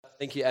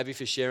Thank you, Abby,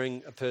 for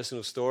sharing a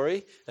personal story.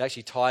 It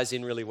actually ties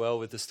in really well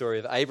with the story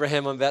of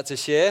Abraham I'm about to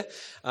share.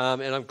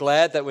 And I'm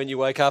glad that when you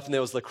woke up and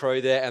there was the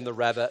crow there and the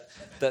rabbit,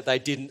 that they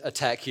didn't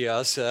attack you.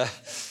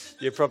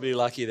 You're probably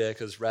lucky there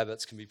because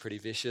rabbits can be pretty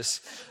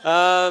vicious.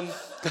 A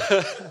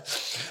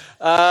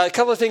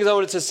couple of things I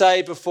wanted to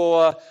say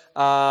before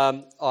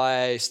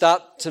I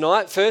start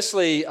tonight.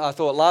 Firstly, I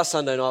thought last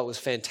Sunday night was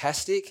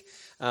fantastic.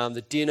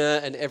 The dinner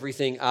and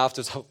everything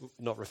afterwards, I'm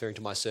not referring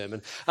to my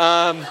sermon,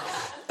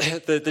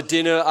 the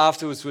dinner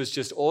afterwards was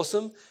just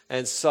awesome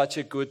and such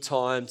a good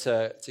time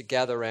to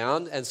gather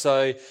around. And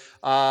so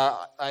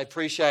I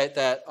appreciate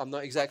that. I'm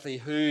not exactly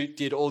who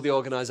did all the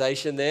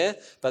organisation there,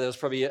 but there was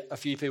probably a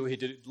few people who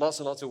did lots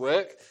and lots of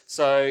work.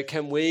 So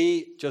can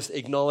we just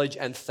acknowledge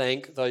and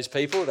thank those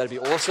people? That'd be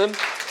awesome.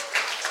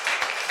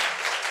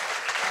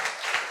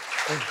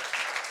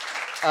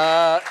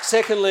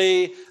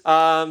 Secondly,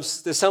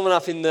 there's someone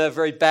up in the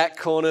very back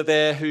corner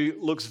there who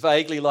looks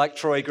vaguely like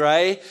Troy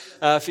Gray.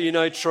 If you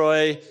know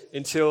Troy,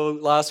 until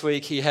last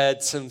week he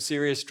had some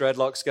serious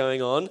dreadlocks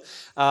going on.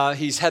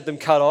 He's had them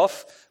cut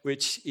off,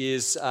 which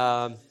is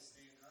a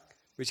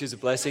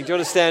blessing. Do you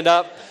want to stand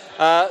up?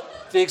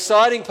 The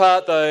exciting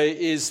part, though,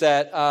 is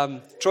that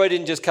Troy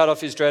didn't just cut off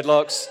his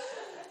dreadlocks.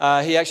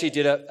 He actually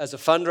did it as a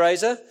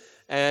fundraiser.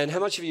 And how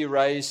much have you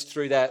raised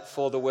through that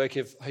for the work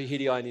of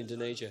Hidayah in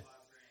Indonesia?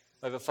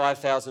 Over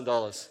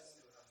 $5,000.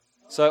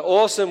 So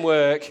awesome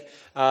work,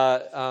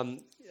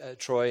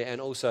 Troy,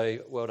 and also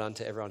well done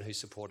to everyone who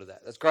supported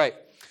that. That's great.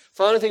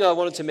 Final thing I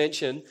wanted to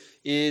mention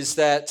is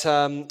that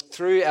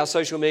through our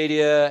social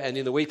media and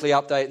in the weekly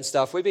update and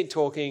stuff, we've been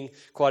talking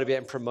quite a bit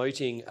and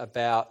promoting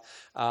about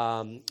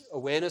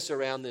awareness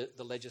around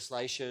the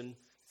legislation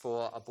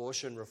for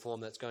abortion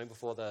reform that's going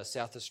before the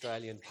South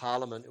Australian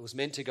Parliament. It was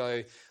meant to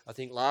go, I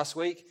think, last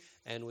week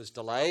and was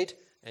delayed,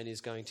 and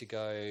is going to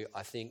go,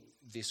 I think,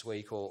 this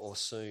week or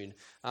soon.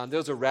 There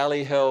was a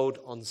rally held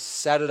on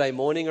Saturday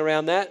morning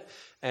around that,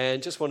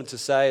 and just wanted to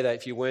say that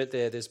if you weren't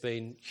there, there's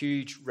been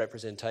huge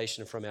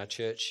representation from our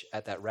church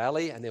at that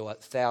rally, and there were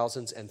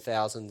thousands and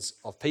thousands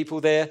of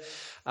people there.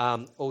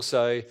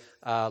 Also,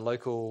 our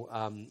local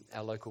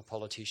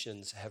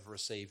politicians have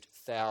received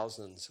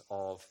thousands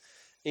of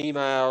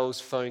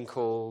emails, phone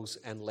calls,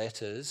 and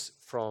letters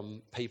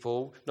from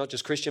people, not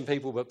just Christian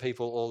people, but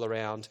people all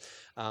around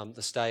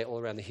the state, all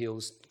around the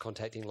hills,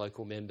 contacting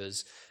local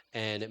members,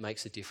 and it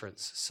makes a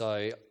difference.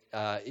 So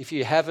if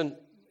you haven't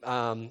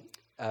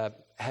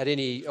had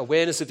any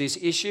awareness of this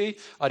issue,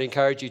 I'd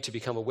encourage you to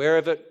become aware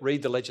of it,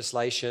 read the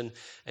legislation,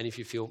 and if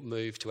you feel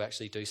moved, to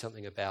actually do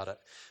something about it,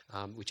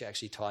 which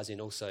actually ties in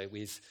also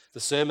with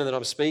the sermon that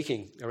I'm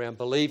speaking around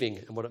believing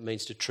and what it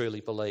means to truly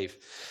believe.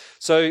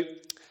 So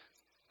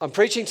I'm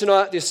preaching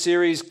tonight this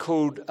series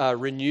called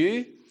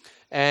Renew,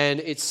 and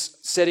it's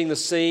setting the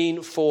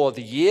scene for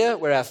the year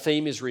where our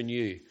theme is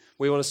Renew.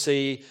 We want to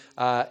see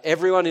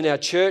everyone in our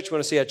church, we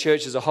want to see our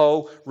church as a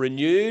whole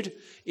renewed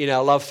in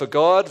our love for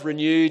God,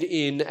 renewed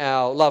in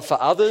our love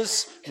for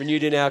others,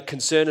 renewed in our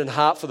concern and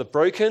heart for the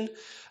broken,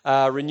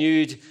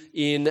 renewed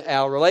in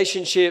our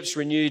relationships,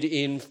 renewed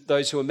in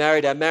those who are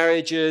married, our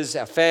marriages,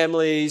 our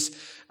families,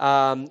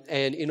 and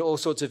in all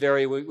sorts of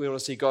areas we want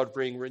to see God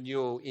bring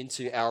renewal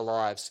into our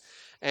lives.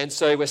 And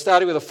so we're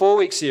starting with a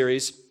 4-week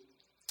series,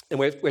 and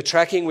we're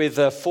tracking with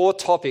 4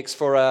 topics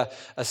for a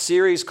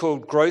series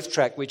called Growth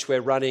Track, which we're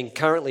running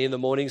currently in the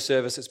morning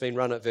service. It's been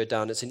run at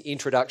Verdun. It's an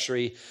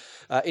introduction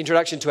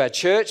to our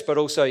church, but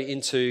also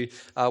into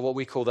what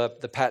we call the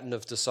pattern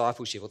of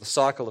discipleship, or the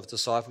cycle of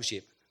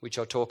discipleship, which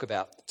I'll talk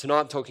about. Tonight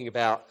I'm talking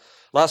about,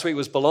 last week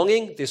was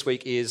belonging, this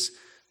week is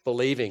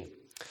believing.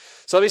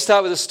 So let me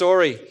start with a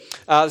story.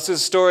 This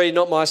is a story,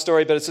 not my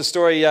story, but it's a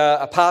story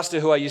a pastor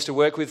who I used to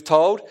work with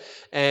told,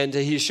 and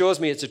he assures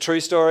me it's a true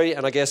story,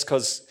 and I guess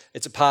because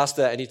it's a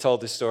pastor and he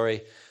told this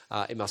story,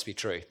 it must be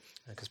true,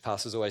 because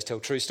pastors always tell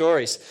true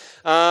stories.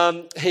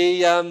 He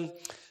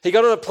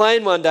got on a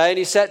plane one day and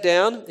he sat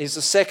down. He's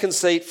the second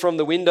seat from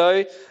the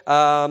window,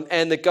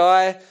 and the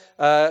guy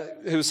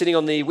who was sitting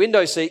on the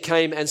window seat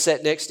came and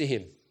sat next to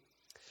him.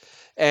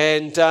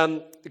 And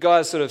the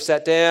guy sort of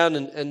sat down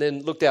and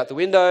then looked out the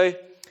window,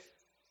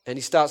 and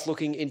he starts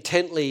looking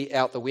intently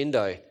out the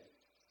window.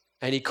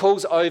 And he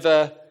calls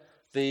over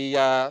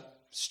the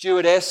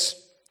stewardess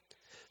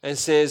and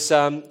says,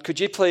 could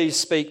you please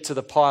speak to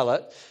the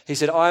pilot? He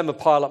said, I am a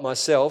pilot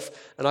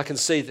myself, and I can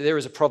see that there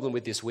is a problem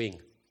with this wing.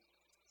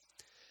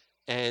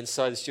 And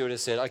so the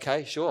stewardess said,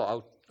 okay,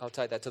 sure, I'll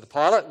take that to the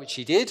pilot, which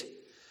she did.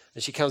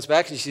 And she comes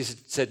back and she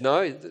said,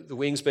 no, the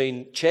wing's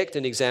been checked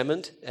and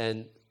examined,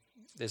 and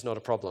there's not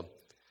a problem.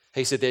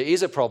 He said, there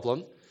is a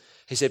problem.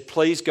 He said,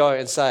 please go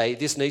and say,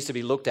 this needs to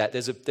be looked at.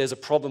 There's a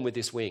problem with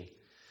this wing.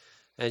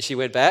 And she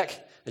went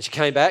back, and she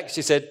came back.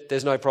 She said,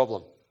 there's no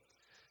problem.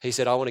 He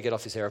said, I want to get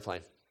off this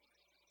aeroplane.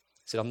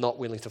 He said, I'm not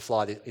willing to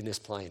fly in this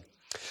plane.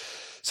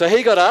 So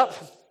he got up,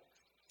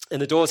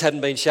 and the doors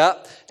hadn't been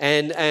shut,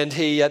 and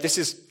he, this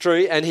is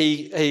true, and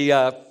he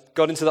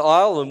got into the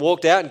aisle and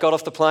walked out and got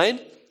off the plane,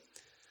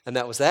 and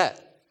that was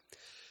that.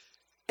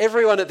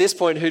 Everyone at this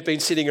point who'd been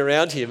sitting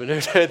around him and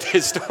who'd heard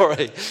this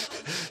story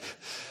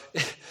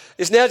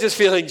is now just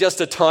feeling just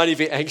a tiny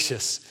bit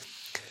anxious.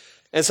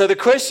 And so the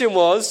question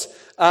was,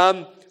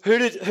 who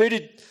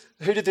did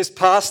this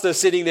pastor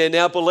sitting there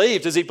now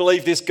believe? Does he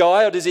believe this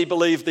guy, or does he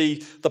believe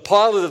the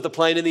pilot of the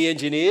plane and the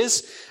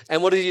engineers?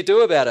 And what do you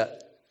do about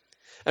it?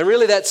 And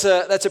really that's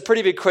a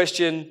pretty big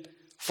question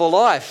for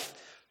life.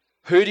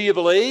 Who do you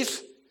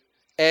believe,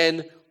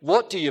 and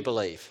what do you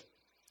believe?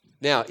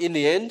 Now, in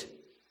the end,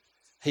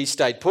 he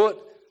stayed put,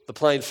 the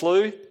plane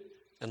flew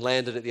and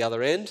landed at the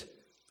other end,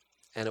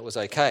 and it was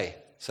okay.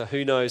 So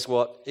who knows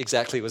what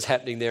exactly was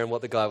happening there and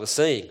what the guy was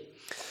seeing.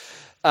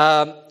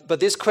 But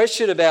this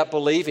question about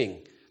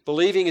believing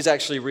is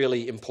actually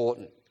really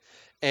important.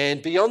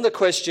 And beyond the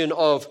question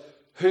of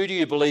who do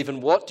you believe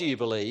and what do you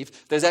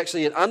believe, there's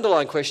actually an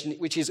underlying question,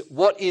 which is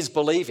what is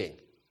believing?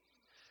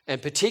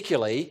 And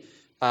particularly,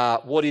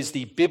 what is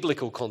the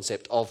biblical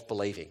concept of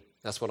believing?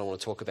 That's what I want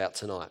to talk about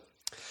tonight.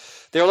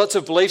 There are lots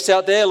of beliefs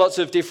out there, lots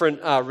of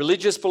different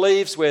religious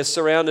beliefs. We're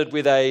surrounded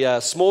with a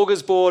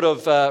smorgasbord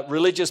of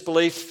religious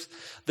beliefs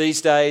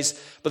these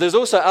days. But there's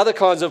also other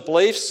kinds of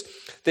beliefs.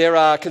 There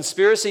are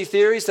conspiracy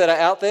theories that are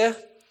out there.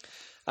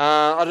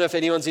 I don't know if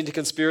anyone's into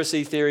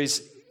conspiracy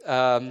theories.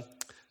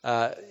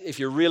 If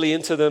you're really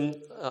into them,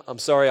 I'm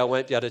sorry I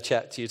won't be able to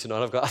chat to you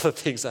tonight. I've got other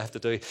things I have to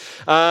do.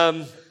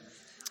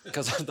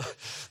 Because I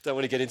don't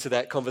want to get into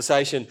that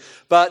conversation.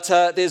 But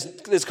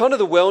there's kind of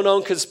the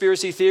well-known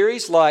conspiracy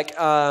theories, like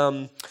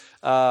man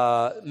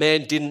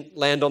didn't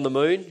land on the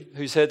moon.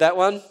 Who's heard that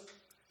one?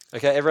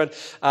 Okay, everyone.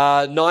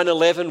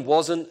 9/11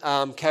 wasn't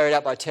carried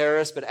out by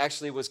terrorists, but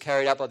actually was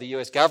carried out by the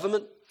US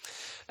government.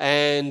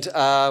 And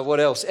what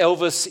else?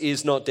 Elvis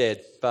is not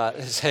dead, but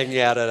is hanging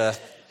out at a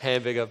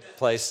hamburger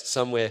place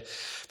somewhere.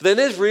 But then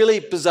there's really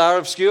bizarre,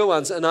 obscure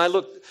ones. And I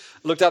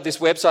looked up this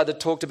website that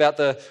talked about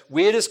the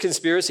weirdest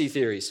conspiracy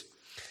theories.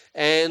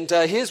 And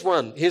here's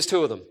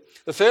two of them.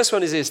 The first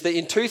one is this, that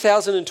in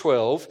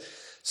 2012,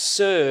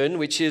 CERN,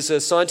 which is a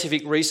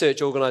scientific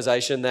research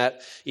organisation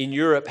that in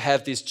Europe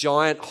have this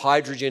giant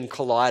hydrogen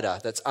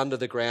collider that's under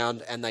the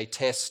ground, and they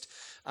test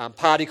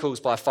particles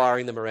by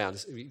firing them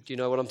around. Do you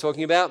know what I'm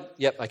talking about?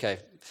 Yep, okay.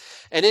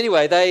 And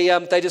anyway,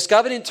 they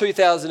discovered in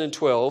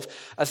 2012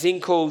 a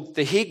thing called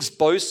the Higgs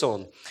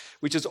boson,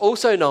 which is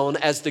also known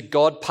as the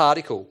God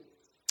particle.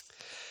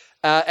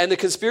 And the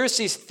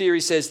conspiracy theory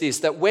says this,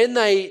 that when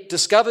they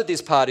discovered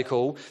this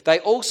particle, they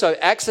also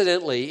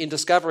accidentally, in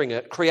discovering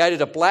it,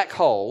 created a black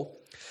hole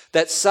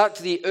that sucked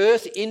the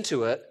Earth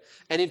into it,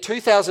 and in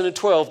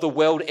 2012, the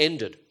world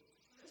ended.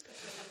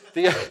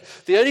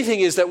 The only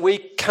thing is that we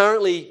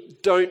currently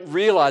don't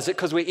realise it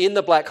because we're in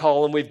the black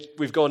hole and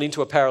we've gone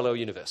into a parallel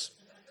universe.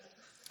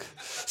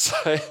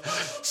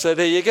 So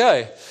there you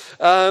go.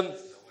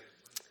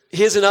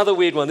 Here's another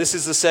weird one. This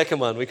is the second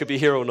one. We could be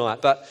here all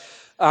night. But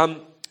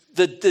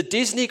the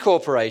Disney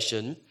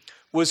Corporation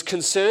was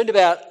concerned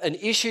about an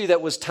issue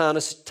that was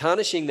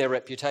tarnishing their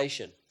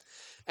reputation.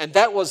 And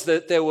that was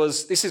that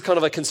this is kind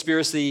of a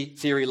conspiracy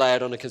theory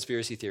layered on a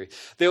conspiracy theory.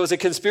 There was a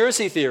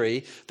conspiracy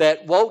theory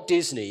that Walt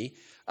Disney,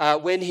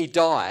 when he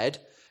died,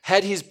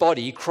 had his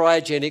body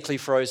cryogenically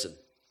frozen.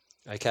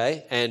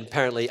 Okay, and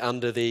apparently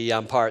under the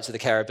Pirates of the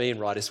Caribbean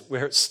ride is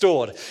where it's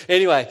stored.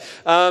 Anyway,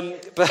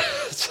 but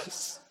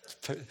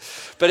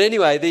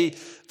anyway, the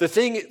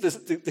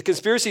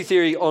conspiracy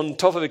theory on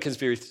top of a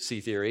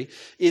conspiracy theory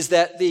is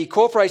that the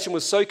corporation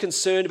was so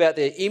concerned about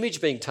their image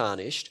being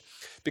tarnished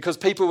because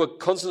people were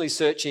constantly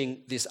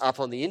searching this up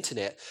on the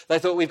internet. They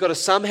thought we've got to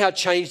somehow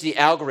change the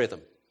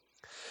algorithm.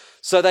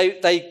 So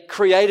they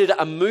created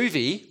a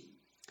movie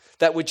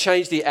that would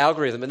change the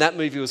algorithm, and that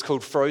movie was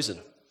called Frozen.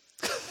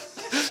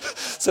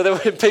 So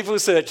that when people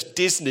search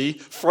Disney,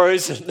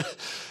 Frozen,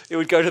 it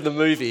would go to the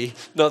movie,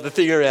 not the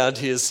thing around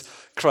his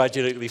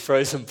cryogenically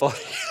frozen body.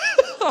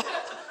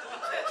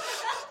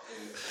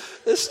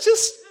 It's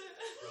just,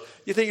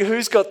 you think,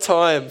 who's got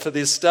time for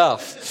this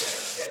stuff?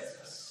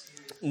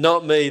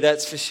 Not me,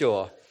 that's for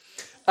sure.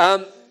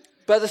 But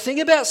the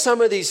thing about some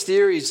of these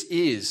theories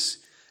is,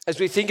 as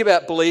we think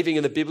about believing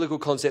and the biblical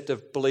concept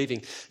of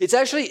believing, it's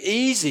actually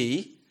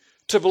easy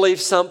to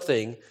believe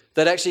something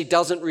that actually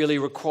doesn't really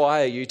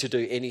require you to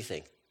do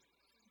anything.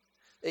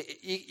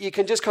 You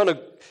can just kind of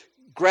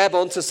grab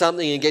onto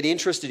something and get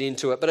interested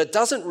into it, but it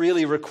doesn't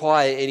really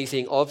require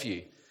anything of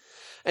you.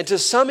 And to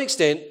some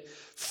extent,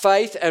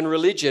 faith and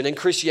religion and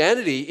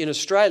Christianity in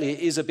Australia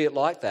is a bit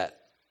like that.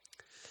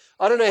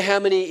 I don't know how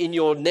many in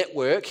your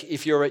network,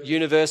 if you're at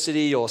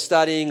university or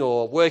studying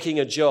or working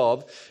a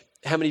job,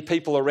 how many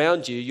people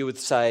around you would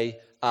say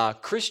are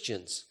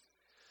Christians.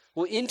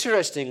 Well,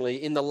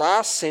 interestingly, in the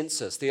last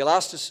census, the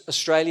last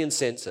Australian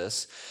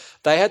census,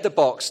 they had the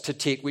box to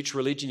tick which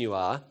religion you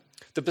are.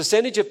 The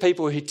percentage of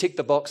people who ticked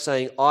the box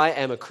saying, I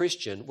am a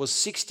Christian, was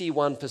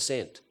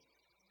 61%.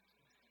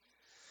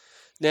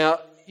 Now,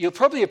 you'll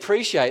probably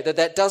appreciate that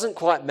that doesn't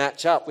quite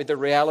match up with the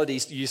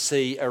realities you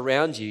see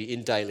around you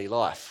in daily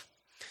life.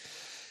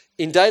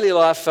 In daily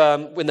life,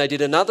 when they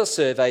did another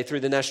survey through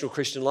the National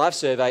Christian Life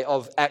Survey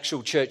of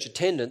actual church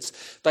attendance,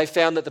 they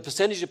found that the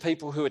percentage of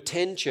people who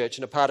attend church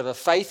and are part of a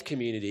faith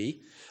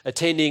community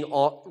attending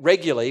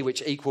regularly,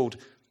 which equaled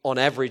on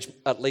average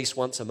at least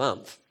once a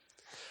month,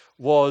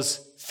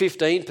 was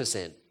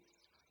 15%.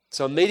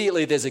 So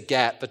immediately there's a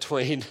gap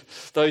between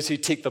those who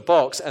tick the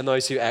box and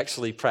those who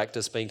actually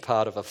practice being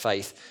part of a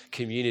faith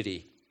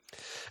community.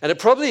 And it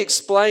probably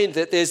explained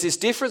that there's this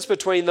difference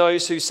between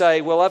those who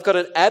say, well, I've got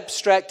an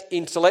abstract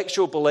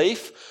intellectual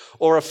belief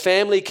or a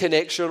family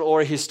connection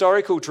or a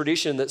historical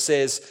tradition that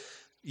says,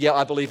 yeah,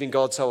 I believe in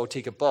God, so I'll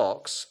tick a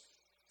box,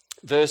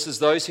 versus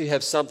those who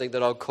have something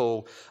that I'll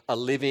call a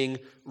living,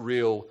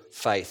 real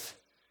faith.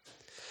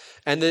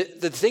 And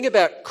the thing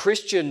about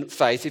Christian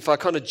faith, if I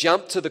kind of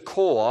jump to the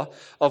core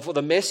of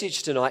the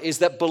message tonight, is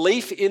that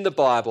belief in the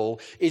Bible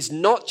is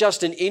not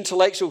just an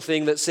intellectual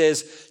thing that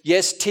says,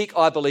 yes, tick,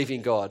 I believe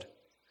in God,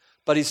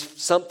 but is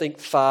something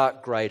far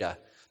greater.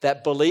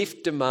 That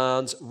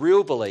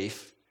real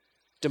belief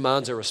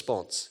demands a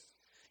response.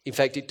 In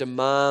fact, it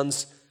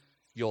demands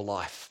your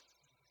life.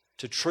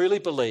 To truly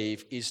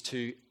believe is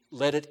to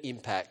let it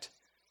impact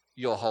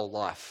your whole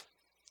life.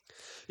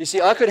 You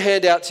see, I could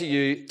hand out to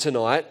you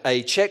tonight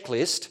a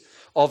checklist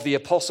of the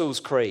Apostles'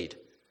 Creed.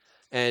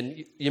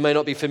 And you may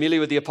not be familiar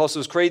with the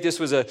Apostles' Creed. This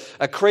was a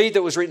creed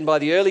that was written by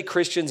the early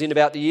Christians in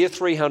about the year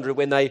 300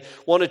 when they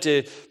wanted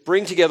to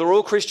bring together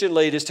all Christian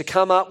leaders to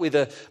come up with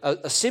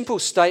a simple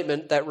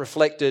statement that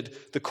reflected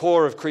the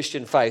core of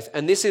Christian faith.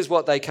 And this is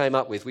what they came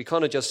up with. We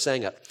kind of just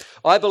sang it.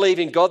 I believe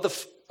in God,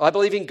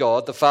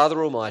 the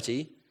Father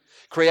Almighty,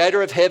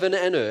 creator of heaven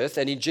and earth,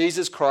 and in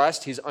Jesus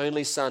Christ, his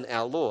only Son,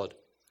 our Lord,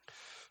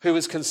 who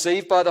was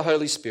conceived by the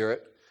Holy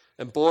Spirit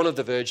and born of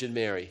the Virgin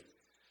Mary,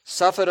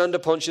 suffered under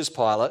Pontius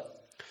Pilate,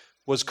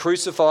 was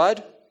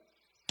crucified,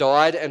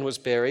 died and was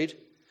buried.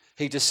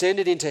 He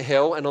descended into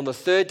hell, and on the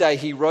third day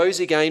he rose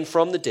again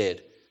from the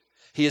dead.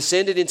 He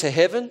ascended into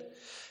heaven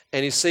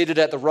and is seated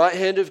at the right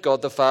hand of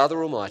God the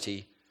Father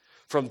Almighty.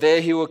 From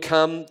there he will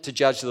come to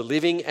judge the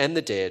living and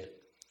the dead.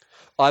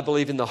 I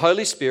believe in the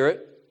Holy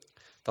Spirit,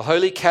 the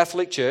Holy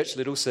Catholic Church,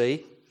 little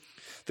c,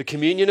 the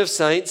communion of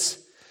saints,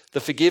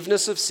 the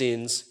forgiveness of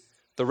sins,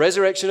 the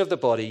resurrection of the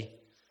body,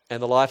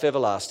 and the life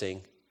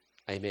everlasting.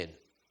 Amen.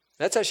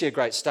 That's actually a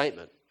great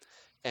statement,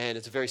 and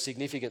it's a very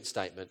significant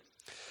statement.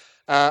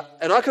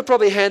 And I could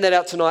probably hand that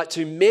out tonight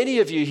to many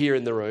of you here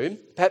in the room,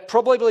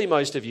 probably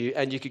most of you,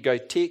 and you could go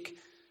tick,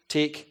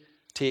 tick,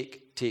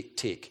 tick, tick,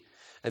 tick.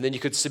 And then you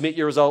could submit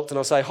your result, and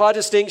I'll say, high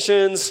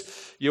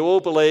distinctions, you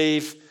all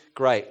believe,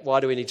 great. Why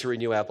do we need to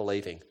renew our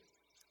believing?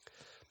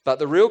 But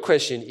the real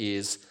question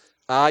is,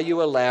 are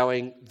you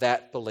allowing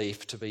that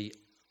belief to be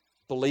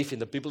belief in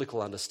the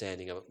biblical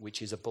understanding of it,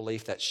 which is a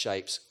belief that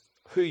shapes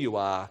who you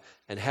are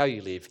and how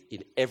you live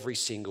in every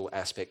single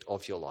aspect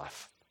of your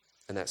life?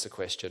 And that's the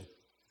question.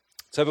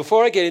 So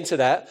before I get into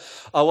that,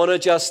 I want to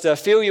just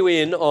fill you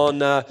in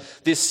on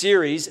this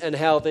series and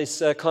how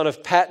this kind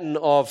of pattern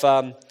of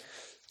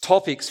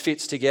topics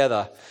fits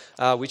together,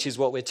 which is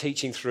what we're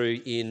teaching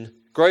through in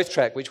Growth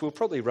Track, which we'll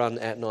probably run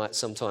at night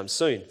sometime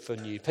soon for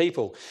new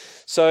people.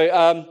 So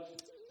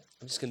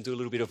I'm just going to do a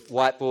little bit of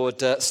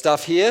whiteboard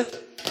stuff here,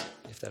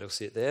 if that'll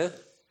sit there.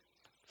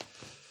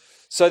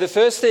 So the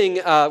first thing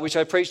which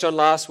I preached on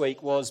last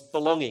week was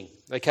belonging,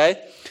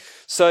 okay?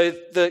 So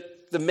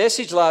the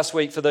message last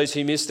week, for those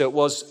who missed it,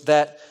 was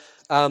that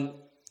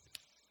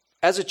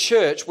as a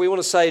church, we want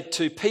to say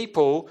to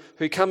people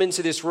who come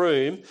into this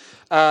room,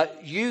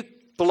 you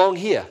belong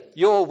here.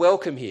 You're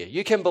welcome here.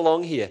 You can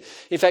belong here.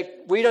 In fact,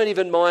 we don't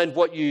even mind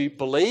what you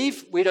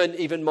believe. We don't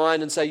even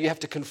mind and say you have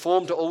to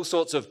conform to all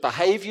sorts of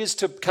behaviours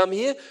to come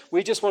here.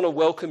 We just want to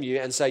welcome you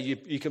and say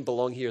you can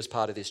belong here as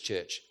part of this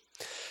church.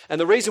 And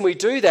the reason we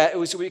do that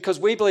was because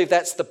we believe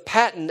that's the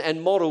pattern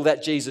and model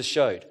that Jesus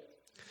showed.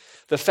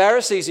 The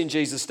Pharisees in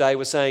Jesus' day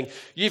were saying,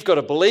 you've got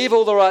to believe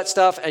all the right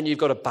stuff and you've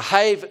got to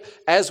behave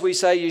as we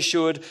say you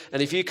should.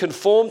 And if you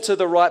conform to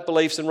the right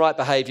beliefs and right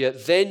behavior,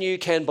 then you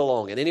can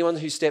belong. And anyone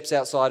who steps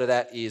outside of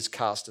that is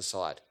cast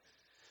aside.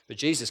 But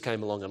Jesus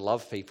came along and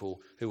loved people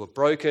who were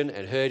broken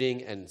and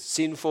hurting and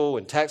sinful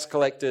and tax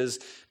collectors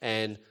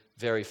and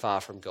very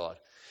far from God.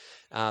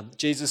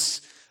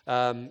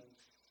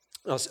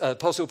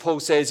 Apostle Paul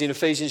says in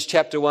Ephesians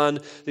chapter 1,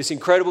 this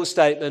incredible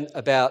statement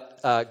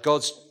about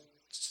God's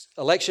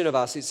election of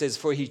us. It says,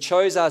 for he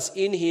chose us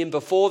in him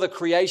before the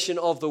creation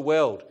of the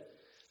world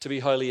to be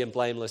holy and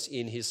blameless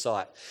in his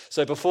sight.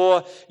 So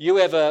before you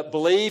ever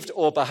believed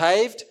or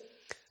behaved,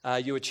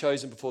 you were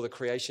chosen before the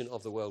creation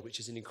of the world, which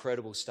is an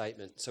incredible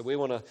statement. So we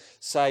want to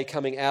say,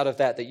 coming out of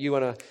that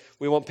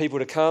we want people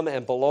to come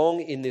and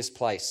belong in this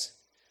place.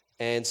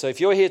 And so if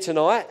you're here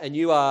tonight and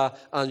you are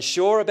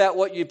unsure about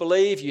what you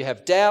believe, you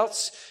have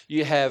doubts,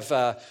 you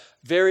have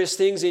various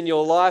things in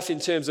your life in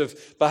terms of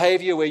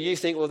behaviour where you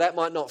think, well, that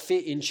might not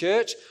fit in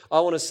church, I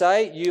want to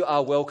say you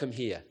are welcome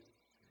here.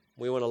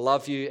 We want to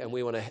love you and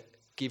we want to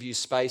give you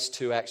space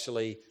to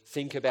actually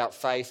think about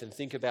faith and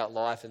think about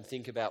life and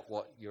think about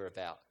what you're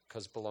about,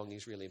 because belonging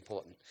is really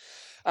important.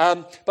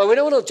 But we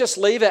don't want to just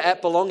leave it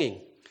at belonging,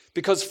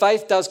 because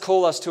faith does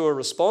call us to a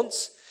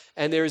response,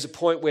 and there is a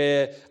point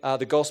where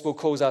the gospel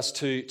calls us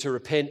to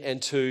repent and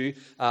to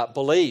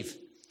believe.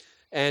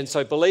 And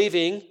so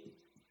believing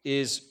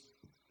is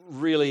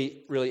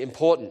really, really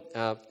important.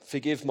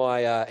 Forgive my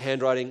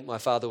handwriting. My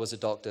father was a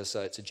doctor,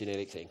 so it's a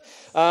genetic thing.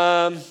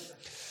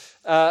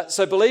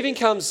 So believing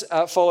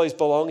follows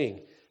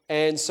belonging.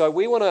 And so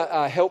we want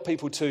to help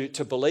people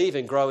to believe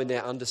and grow in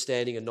their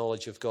understanding and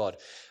knowledge of God.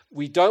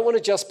 We don't want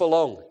to just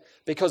belong,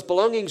 because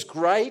belonging's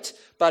great,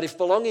 but if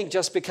belonging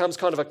just becomes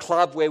kind of a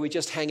club where we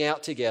just hang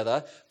out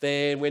together,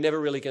 then we're never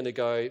really going to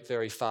go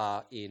very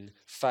far in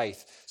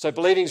faith. So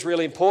believing's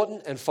really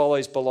important and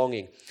follows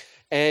belonging.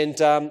 And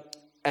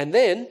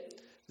then,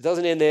 it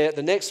doesn't end there,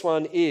 the next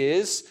one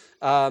is,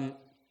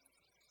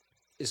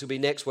 this will be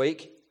next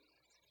week,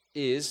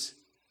 is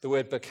the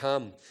word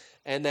become.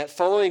 And that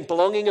following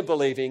belonging and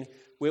believing,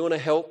 we want to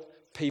help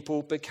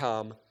people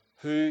become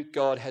who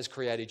God has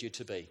created you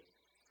to be.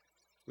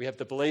 We have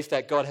the belief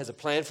that God has a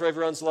plan for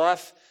everyone's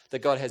life,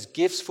 that God has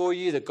gifts for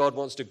you, that God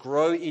wants to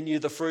grow in you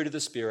the fruit of the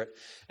Spirit,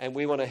 and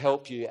we want to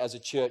help you as a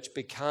church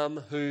become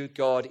who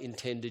God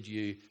intended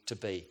you to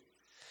be.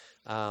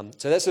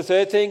 So that's the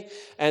third thing.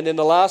 And then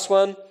the last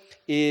one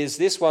is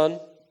this one,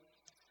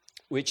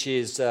 which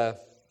is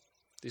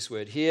this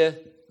word here,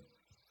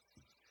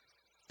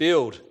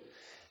 build.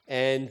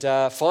 And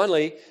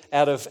finally,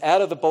 out of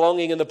the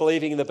belonging and the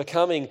believing and the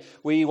becoming,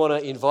 we want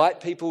to invite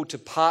people to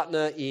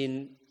partner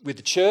with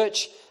the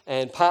church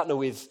and partner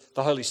with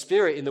the Holy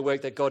Spirit in the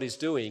work that God is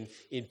doing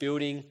in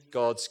building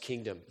God's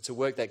kingdom. It's a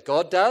work that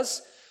God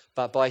does,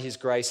 but by his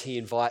grace, he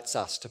invites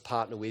us to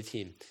partner with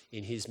him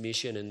in his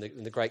mission, and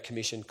the Great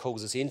Commission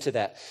calls us into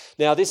that.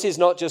 Now, this is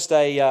not just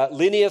a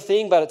linear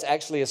thing, but it's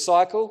actually a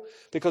cycle,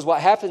 because what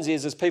happens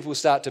is as people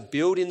start to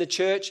build in the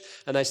church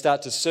and they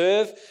start to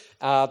serve,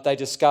 they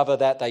discover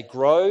that they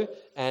grow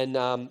and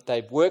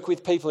they work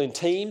with people in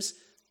teams,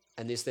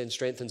 and this then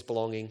strengthens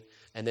belonging.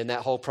 And then that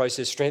whole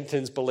process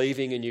strengthens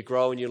believing, and you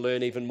grow and you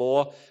learn even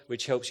more,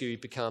 which helps you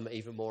become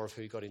even more of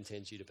who God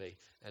intends you to be.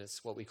 And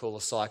it's what we call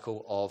a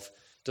cycle of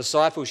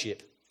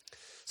discipleship.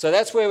 So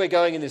that's where we're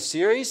going in this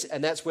series,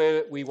 and that's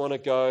where we want to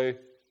go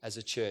as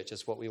a church.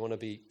 That's what we want to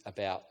be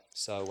about.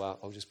 So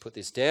I'll just put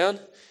this down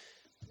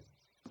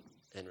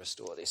and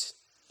restore this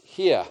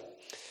here.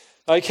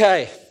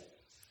 Okay,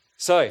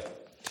 so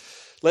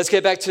let's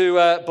get back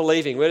to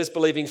believing. Where does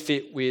believing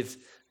fit with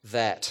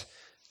that?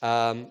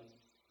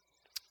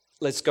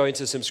 Let's go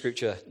into some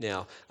scripture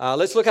now.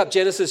 Let's look up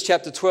Genesis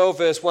chapter 12,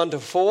 verse 1 to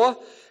 4.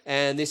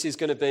 And this is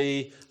going to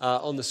be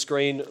on the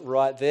screen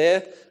right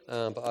there.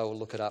 But I will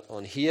look it up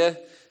on here.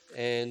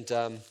 And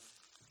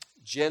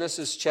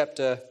Genesis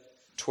chapter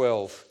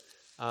 12.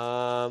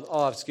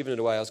 I've just given it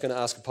away. I was going to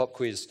ask a pop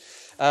quiz.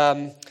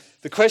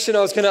 The question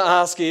I was going to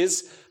ask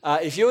is,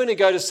 if you're going to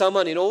go to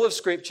someone in all of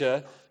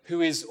Scripture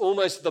who is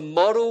almost the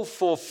model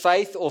for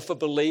faith or for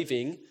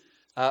believing,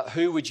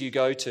 who would you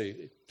go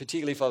to?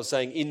 Particularly if I was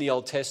saying in the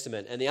Old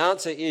Testament. And the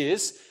answer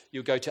is,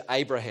 you'll go to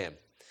Abraham.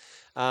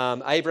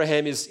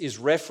 Abraham is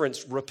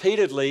referenced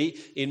repeatedly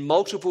in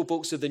multiple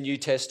books of the New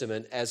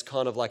Testament as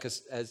kind of like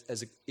as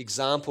an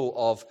example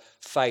of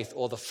faith,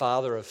 or the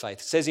father of faith.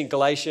 It says in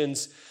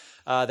Galatians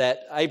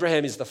that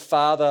Abraham is the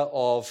father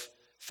of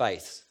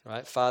faith,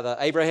 right? Father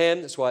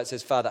Abraham, that's why it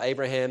says Father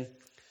Abraham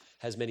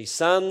has many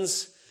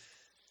sons.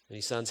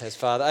 Many sons has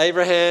Father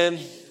Abraham,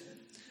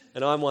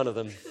 and I'm one of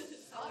them.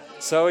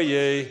 So are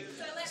you.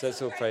 So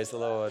that's all, praise the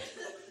Lord.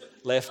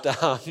 Left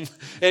arm.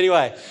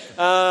 Anyway,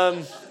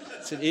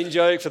 it's an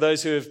in-joke for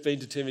those who have been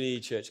to too many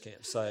church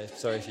camps. So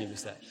sorry if you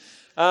missed that.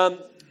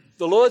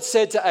 The Lord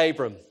said to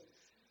Abram,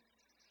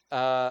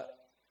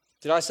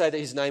 did I say that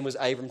his name was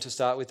Abram to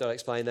start with? Did I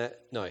explain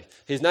that? No.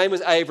 His name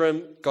was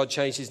Abram. God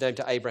changed his name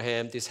to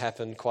Abraham. This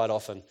happened quite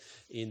often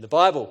in the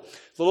Bible.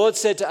 The Lord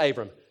said to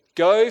Abram,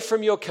 go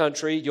from your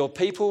country, your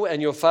people,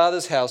 and your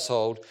father's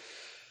household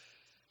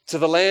to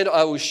the land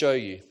I will show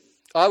you.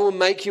 I will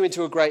make you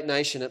into a great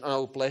nation, and I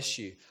will bless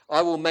you.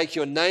 I will make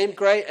your name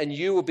great, and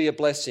you will be a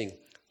blessing.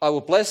 I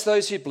will bless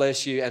those who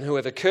bless you, and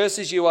whoever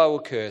curses you, I will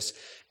curse.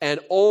 And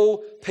all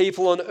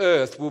people on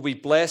earth will be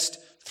blessed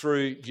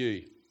through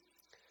you.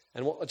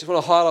 And I just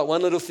want to highlight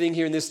one little thing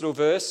here in this little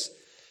verse,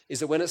 is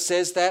that when it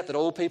says that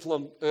all people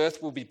on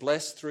earth will be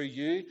blessed through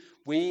you,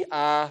 we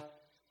are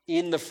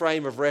in the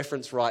frame of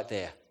reference right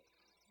there.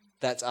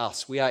 That's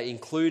us. We are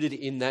included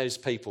in those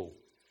people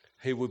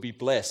who will be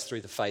blessed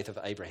through the faith of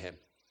Abraham,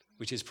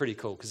 which is pretty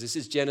cool, because this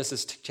is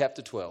Genesis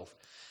chapter 12,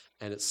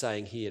 and it's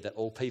saying here that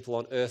all people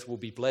on earth will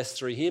be blessed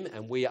through him,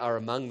 and we are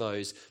among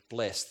those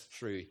blessed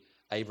through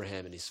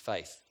Abraham and his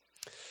faith.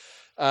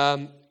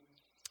 And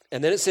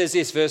then it says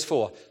this, verse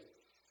 4.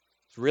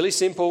 It's really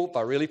simple,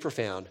 but really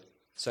profound.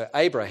 So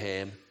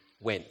Abraham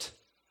went,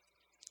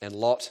 and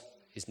Lot,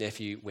 his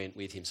nephew, went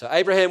with him. So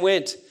Abraham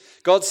went.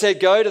 God said,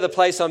 go to the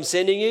place I'm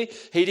sending you.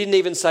 He didn't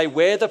even say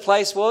where the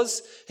place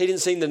was. He didn't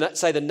say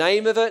the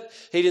name of it.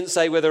 He didn't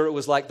say whether it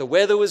was like the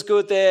weather was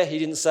good there. He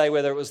didn't say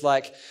whether it was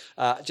like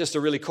just a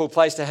really cool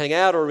place to hang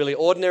out or a really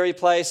ordinary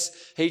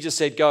place. He just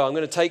said, go, I'm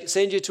going to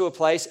send you to a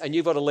place, and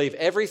you've got to leave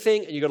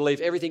everything, and you've got to leave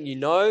everything you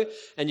know,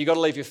 and you've got to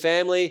leave your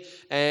family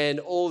and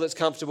all that's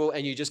comfortable,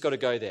 and you just got to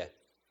go there.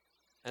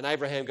 And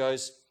Abraham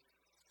goes,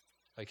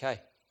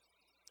 okay.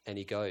 And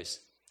he goes,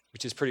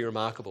 which is pretty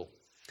remarkable.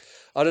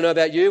 I don't know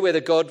about you,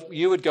 whether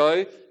you would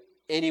go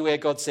anywhere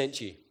God sent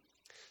you.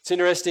 It's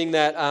interesting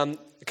that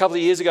a couple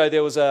of years ago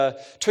there was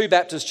two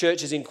Baptist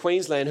churches in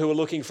Queensland who were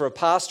looking for a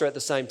pastor at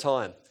the same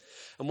time.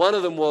 And one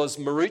of them was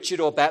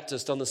Maroochydore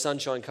Baptist on the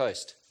Sunshine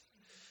Coast.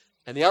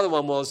 And the other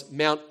one was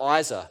Mount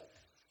Isa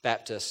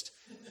Baptist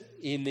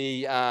in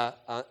the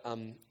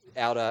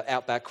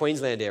outback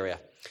Queensland area.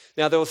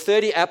 Now, there were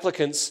 30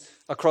 applicants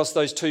across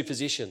those two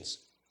positions.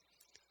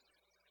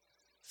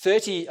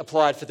 30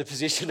 applied for the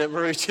position at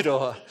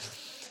Maroochydore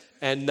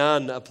and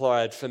none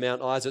applied for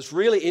Mount Isa. It's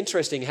really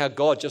interesting how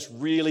God just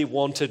really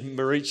wanted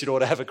Maroochydore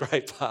to have a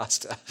great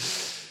pastor.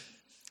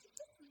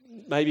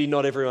 Maybe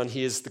not everyone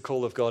hears the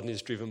call of God and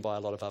is driven by a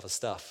lot of other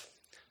stuff.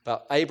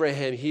 But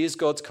Abraham hears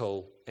God's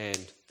call and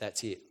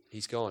that's it.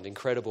 He's gone.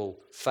 Incredible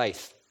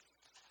faith.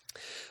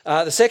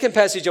 The second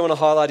passage I want to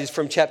highlight is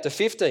from chapter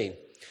 15,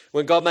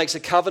 when God makes a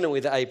covenant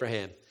with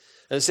Abraham.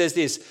 And it says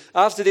this: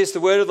 "After this, the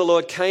word of the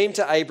Lord came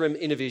to Abram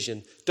in a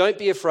vision. 'Don't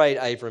be afraid,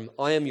 Abram.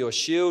 I am your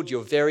shield,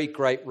 your very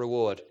great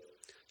reward.'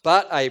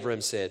 But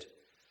Abram said,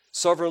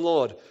 'Sovereign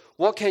Lord,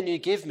 what can you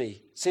give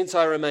me, since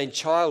I remain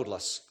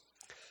childless?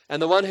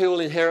 And the one who will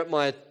inherit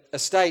my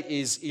estate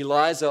is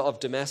Eliezer of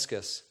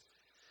Damascus.'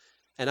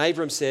 And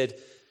Abram said,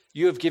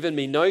 'You have given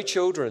me no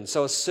children,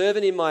 so a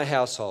servant in my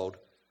household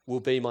will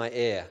be my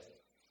heir.'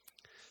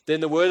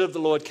 Then the word of the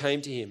Lord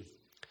came to him: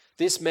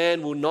 'This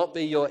man will not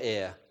be your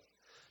heir,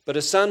 but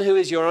a son who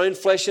is your own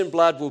flesh and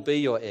blood will be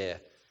your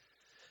heir.'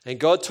 And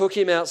God took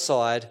him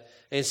outside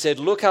and said,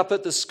 'Look up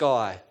at the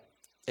sky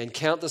and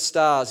count the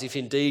stars, if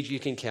indeed you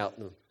can count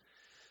them.'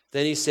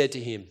 Then he said to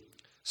him,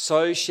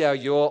 'So shall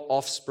your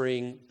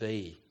offspring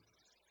be.'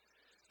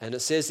 And it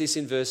says this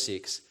in verse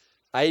 6,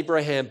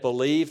 'Abraham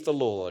believed the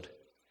Lord,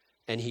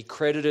 and he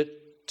credited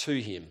it to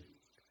him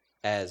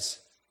as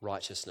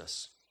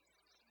righteousness.'"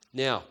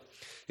 Now,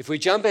 if we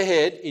jump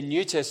ahead in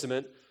New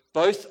Testament,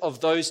 both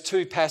of those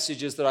two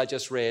passages that I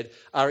just read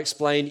are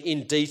explained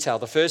in detail.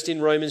 The first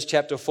in Romans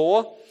chapter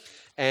 4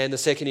 and the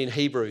second in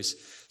Hebrews.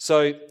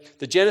 So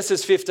the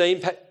Genesis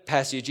 15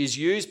 passage is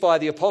used by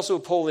the Apostle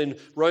Paul in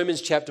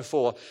Romans chapter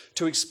 4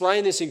 to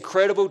explain this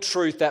incredible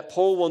truth that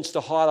Paul wants to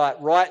highlight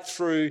right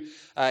through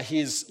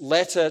his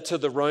letter to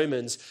the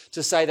Romans,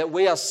 to say that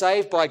we are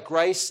saved by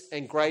grace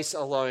and grace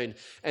alone.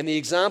 And the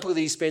example that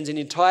he spends an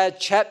entire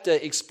chapter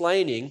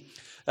explaining,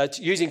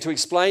 using to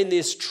explain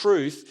this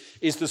truth,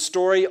 is the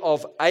story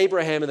of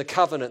Abraham and the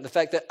covenant. The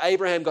fact that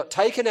Abraham got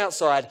taken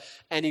outside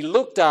and he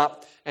looked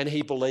up and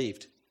he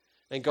believed.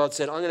 And God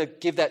said, "I'm going to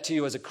give that to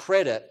you as a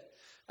credit,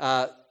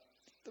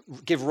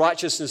 give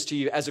righteousness to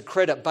you as a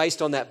credit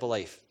based on that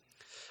belief."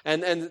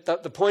 And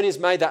the point is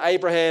made that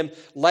Abraham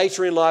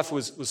later in life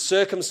was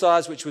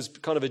circumcised, which was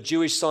kind of a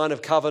Jewish sign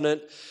of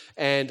covenant,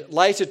 and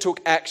later took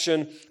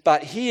action.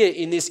 But here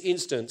in this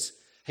instance,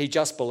 he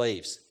just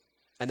believes.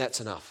 And that's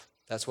enough.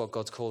 That's what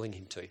God's calling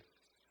him to.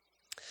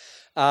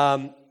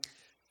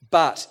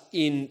 But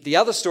in the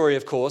other story,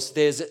 of course,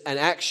 there's an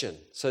action.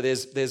 So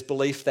there's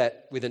belief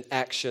that with an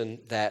action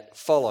that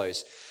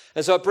follows.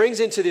 And so it brings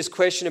into this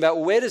question about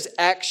where does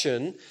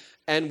action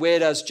and where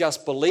does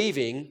just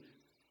believing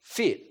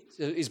fit?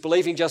 Is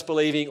believing just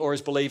believing, or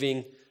is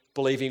believing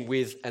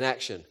with an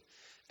action?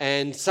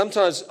 And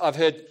sometimes I've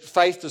heard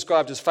faith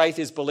described as faith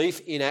is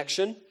belief in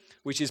action,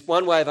 which is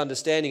one way of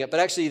understanding it. But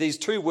actually these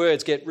two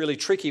words get really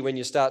tricky when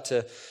you start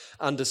to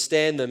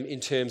understand them in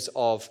terms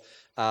of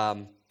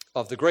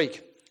the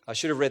Greek. I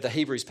should have read the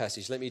Hebrews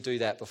passage. Let me do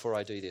that before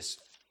I do this.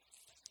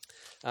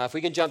 If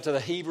we can jump to the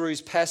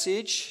Hebrews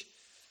passage.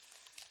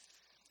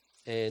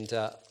 And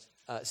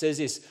it says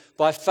this: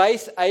 "By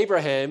faith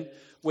Abraham,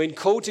 when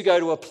called to go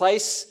to a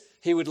place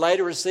he would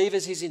later receive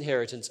as his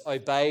inheritance,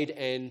 obeyed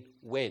and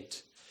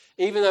went.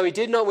 Even though he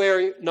did not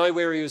know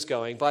where he was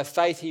going, by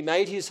faith he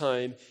made his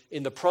home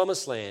in the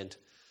promised land.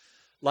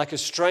 Like a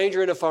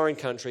stranger in a foreign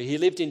country, he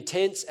lived in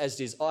tents, as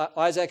did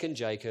Isaac and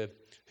Jacob,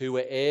 who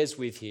were heirs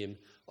with him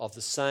of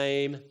the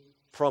same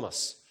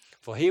promise.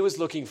 For he was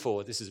looking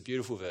forward," this is a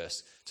beautiful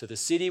verse, "to the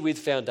city with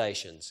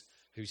foundations,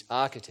 whose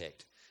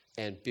architect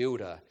and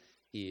builder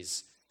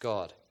is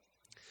God."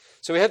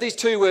 So we have these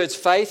two words,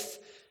 faith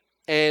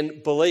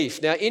and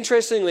belief. Now,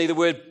 interestingly, the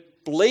word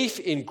belief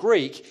in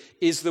Greek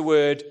is the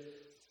word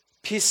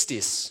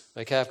pistis.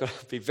 Okay, I've got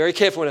to be very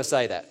careful when I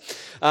say that.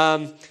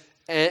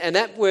 And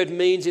that word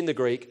means in the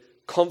Greek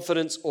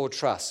confidence or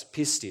trust,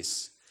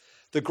 pistis.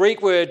 The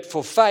Greek word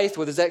for faith,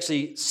 well, there's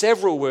actually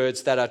several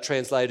words that are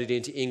translated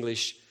into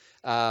English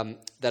that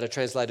are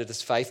translated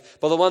as faith.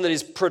 But the one that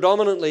is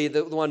predominantly,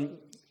 the one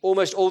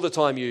almost all the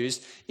time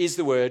used, is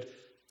the word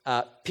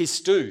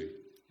pistou.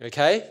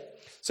 Okay?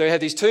 So you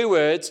have these two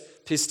words,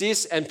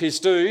 pistis and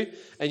pistou,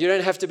 and you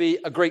don't have to be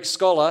a Greek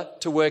scholar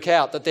to work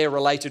out that they're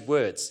related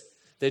words.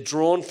 They're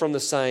drawn from the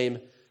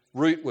same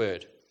root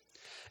word.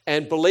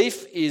 And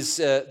belief is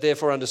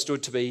therefore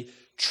understood to be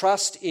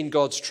trust in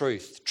God's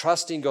truth.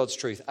 Trust in God's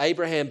truth.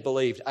 Abraham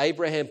believed.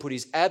 Abraham put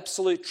his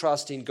absolute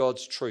trust in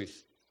God's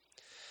truth.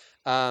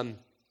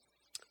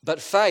 But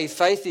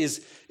faith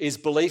is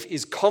belief,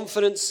 is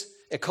confidence,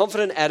 a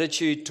confident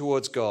attitude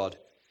towards God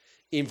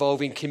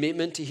involving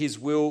commitment to his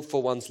will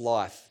for one's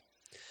life.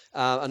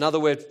 Another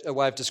way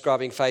of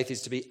describing faith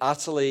is to be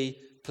utterly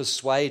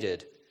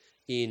persuaded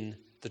in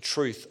the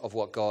truth of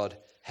what God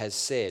has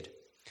said.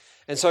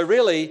 And so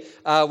really,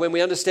 when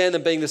we understand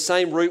them being the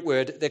same root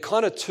word, they're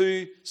kind of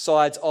two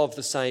sides of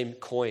the same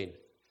coin.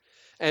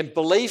 And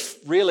belief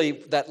really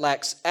that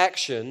lacks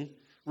action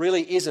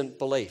really isn't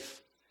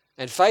belief.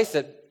 And faith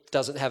that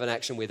doesn't have an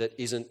action with it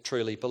isn't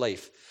truly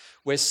belief.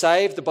 We're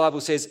saved, the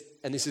Bible says,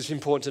 and this is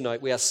important to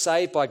note, we are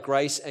saved by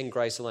grace and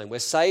grace alone. We're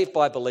saved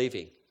by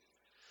believing.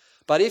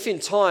 But if in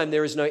time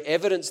there is no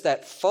evidence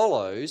that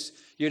follows,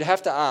 you'd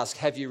have to ask,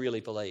 have you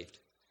really believed?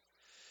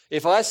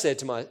 If I said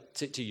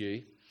to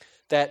you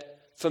that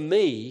for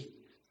me,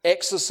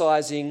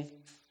 exercising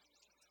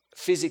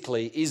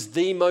physically is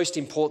the most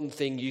important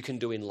thing you can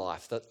do in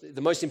life,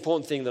 the most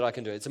important thing that I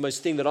can do, it's the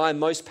most thing that I'm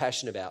most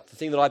passionate about, the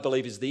thing that I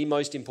believe is the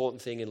most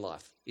important thing in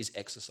life is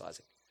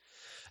exercising.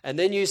 And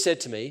then you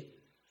said to me,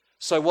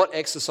 so what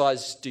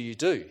exercise do you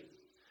do?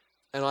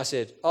 And I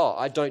said,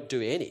 I don't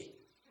do any.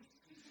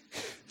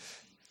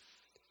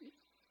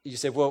 You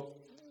said, well,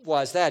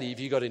 why is that? Have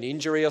you got an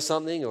injury or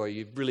something? Or are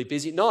you really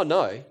busy?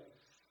 No.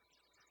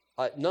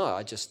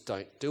 I just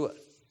don't do it.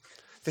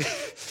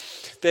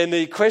 Then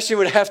the question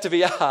would have to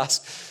be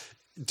asked,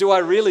 do I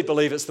really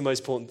believe it's the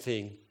most important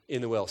thing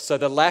in the world? So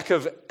the lack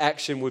of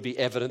action would be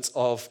evidence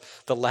of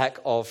the lack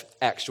of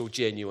actual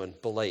genuine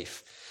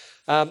belief.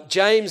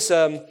 James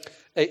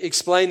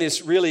explained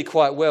this really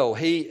quite well.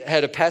 He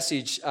had a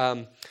passage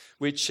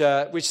which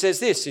says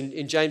this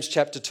in James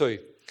chapter 2.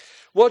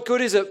 What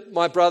good is it,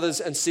 my brothers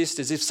and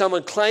sisters, if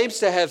someone claims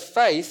to have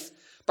faith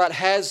but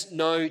has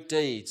no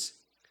deeds?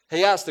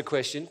 He asked the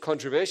question,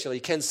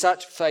 controversially, can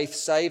such faith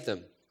save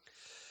them?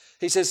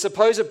 He says,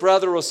 suppose a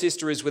brother or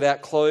sister is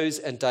without clothes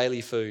and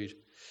daily food.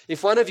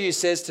 If one of you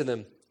says to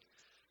them,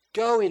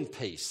 go in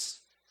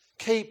peace,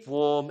 keep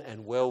warm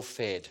and well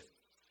fed,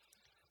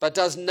 but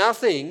does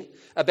nothing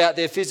about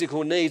their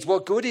physical needs,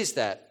 what good is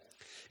that?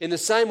 In the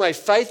same way,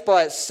 faith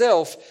by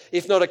itself,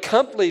 if not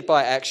accompanied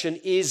by action,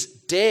 is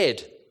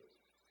dead.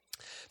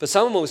 But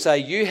someone will say,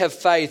 you have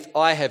faith,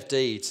 I have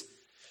deeds.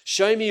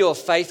 Show me your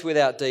faith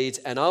without deeds,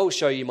 and I will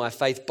show you my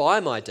faith by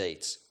my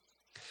deeds.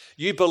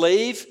 You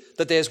believe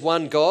that there's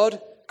one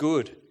God?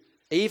 Good.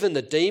 Even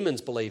the demons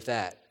believe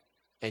that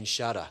and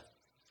shudder.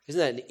 Isn't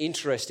that an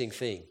interesting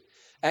thing?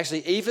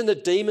 Actually, even the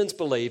demons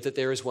believe that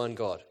there is one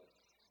God.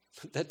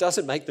 That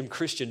doesn't make them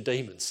Christian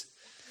demons.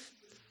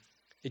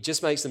 It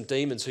just makes them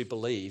demons who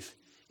believe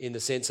in the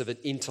sense of an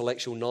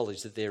intellectual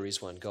knowledge that there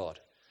is one God.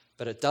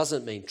 But it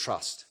doesn't mean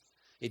trust.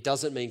 It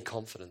doesn't mean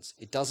confidence.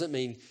 It doesn't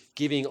mean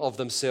giving of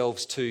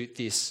themselves to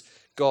this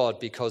God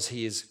because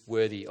he is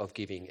worthy of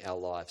giving our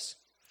lives.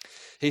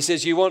 He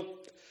says,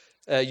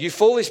 you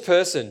foolish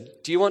person,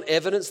 do you want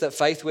evidence that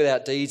faith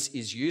without deeds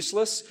is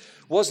useless?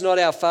 Was not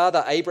our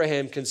father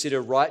Abraham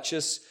considered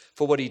righteous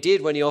for what he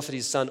did when he offered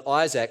his son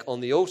Isaac on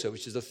the altar,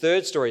 which is the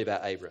third story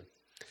about Abraham?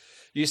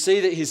 You see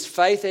that his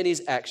faith and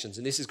his actions,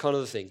 and this is kind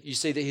of the thing, you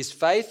see that his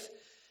faith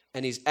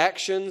and his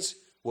actions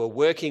were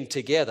working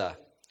together,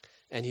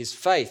 and his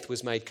faith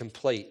was made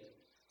complete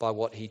by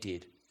what he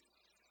did.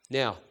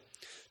 Now,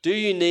 do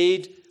you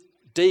need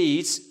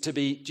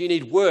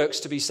works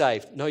to be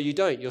saved? No, you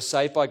don't. You're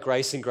saved by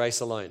grace and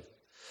grace alone.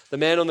 The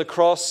man on the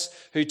cross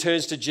who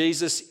turns to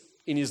Jesus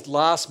in his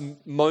last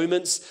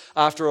moments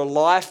after a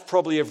life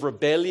probably of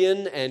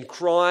rebellion and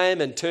crime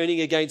and turning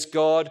against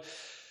God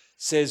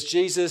says,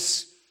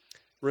 Jesus,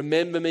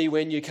 remember me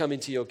when you come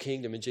into your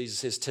kingdom. And Jesus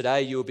says,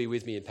 today you will be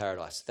with me in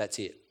paradise. That's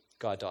it.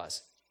 Guy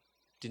dies.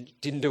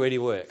 Didn't do any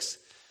works.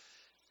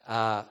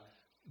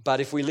 But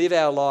if we live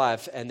our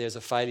life and there's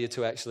a failure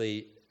to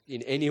actually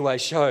in any way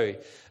show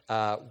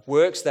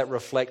works that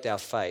reflect our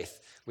faith,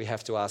 we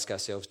have to ask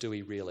ourselves, do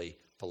we really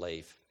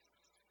believe?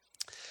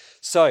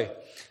 So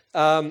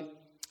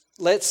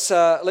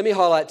let me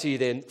highlight to you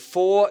then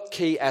 4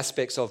 key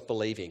aspects of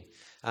believing.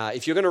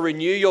 If you're going to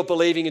renew your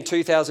believing in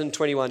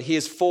 2021,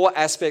 here's 4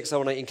 aspects I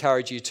want to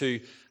encourage you to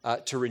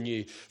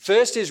renew.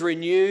 First is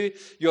renew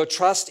your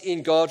trust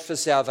in God for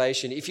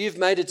salvation. If you've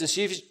made a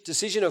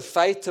decision of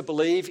faith to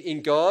believe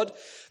in God,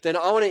 then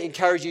I want to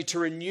encourage you to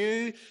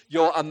renew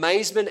your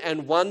amazement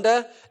and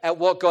wonder at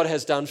what God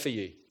has done for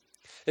you.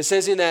 It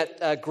says in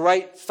that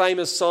great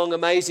famous song,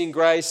 Amazing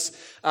Grace,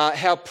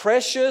 how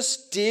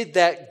precious did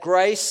that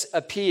grace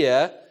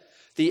appear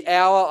the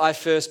hour I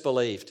first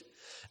believed.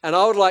 And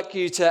I would like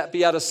you to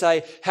be able to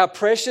say, how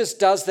precious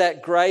does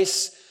that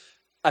grace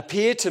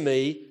appear to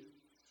me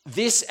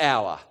this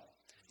hour,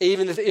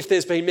 even if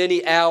there's been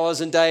many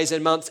hours and days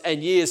and months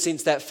and years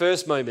since that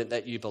first moment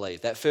that you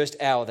believed, that first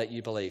hour that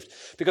you believed.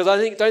 Because I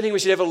don't think we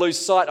should ever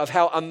lose sight of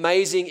how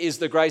amazing is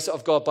the grace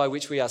of God by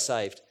which we are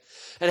saved,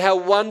 and how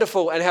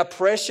wonderful and how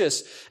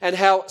precious and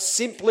how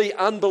simply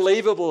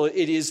unbelievable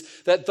it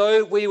is that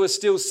though we were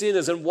still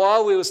sinners and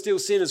while we were still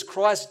sinners,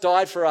 Christ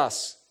died for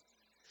us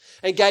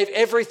and gave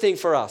everything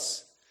for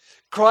us.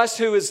 Christ,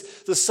 who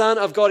is the Son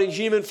of God in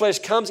human flesh,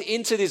 comes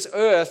into this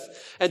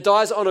earth and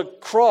dies on a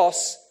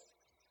cross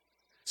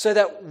so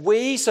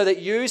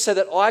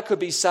that I could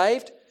be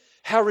saved.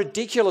 How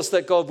ridiculous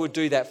that God would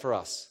do that for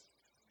us.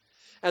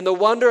 And the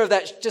wonder of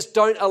that, just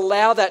don't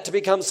allow that to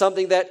become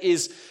something that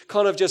is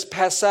kind of just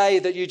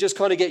passé, that you just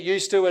kind of get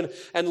used to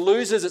and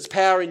loses its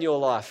power in your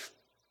life.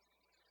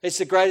 It's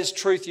the greatest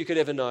truth you could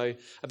ever know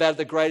about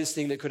the greatest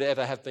thing that could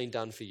ever have been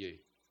done for you.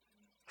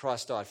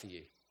 Christ died for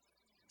you.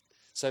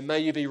 So may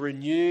you be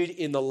renewed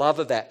in the love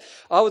of that.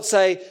 I would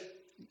say,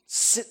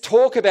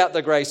 talk about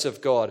the grace of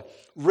God.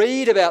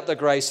 Read about the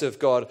grace of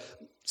God.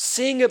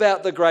 Sing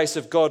about the grace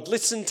of God.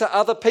 Listen to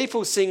other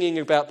people singing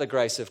about the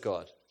grace of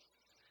God.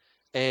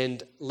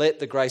 And let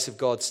the grace of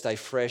God stay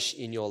fresh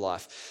in your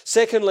life.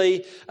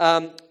 Secondly,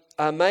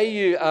 may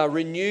you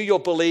renew your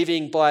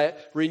believing by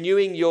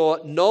renewing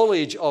your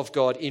knowledge of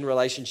God in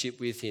relationship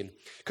with Him.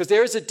 Because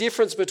there is a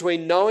difference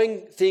between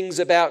knowing things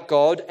about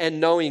God and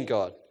knowing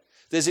God.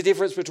 There's a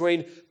difference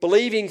between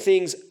believing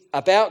things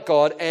about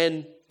God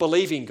and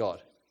believing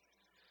God.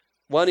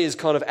 One is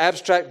kind of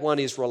abstract, one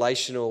is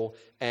relational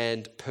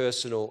and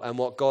personal. And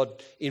what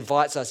God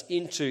invites us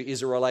into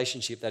is a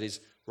relationship that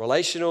is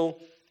relational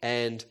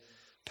and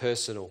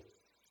personal.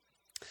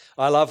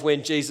 I love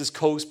when Jesus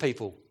calls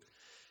people.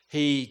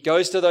 He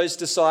goes to those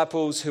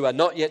disciples who are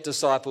not yet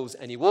disciples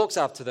and he walks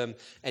up to them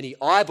and he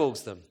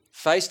eyeballs them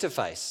face to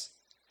face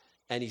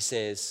and he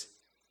says,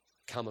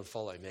 "Come and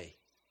follow me."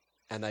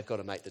 And they've got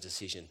to make the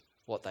decision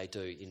what they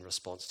do in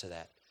response to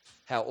that.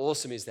 How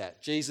awesome is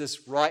that?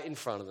 Jesus right in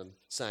front of them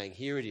saying,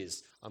 "Here it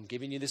is. I'm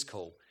giving you this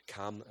call.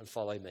 Come and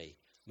follow me.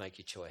 Make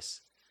your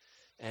choice."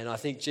 And I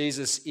think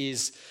Jesus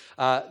is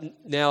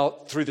now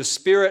through the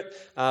Spirit,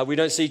 we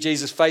don't see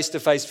Jesus face to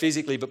face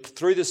physically, but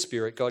through the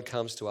Spirit, God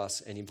comes to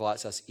us and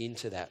invites us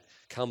into that.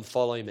 Come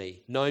follow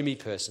me. Know me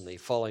personally.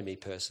 Follow me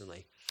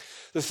personally.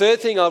 The third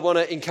thing I want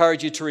to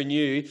encourage you to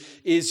renew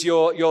is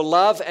your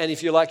love and,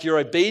 if you like, your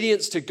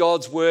obedience to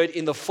God's word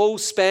in the full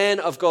span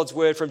of God's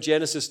word from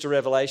Genesis to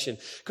Revelation.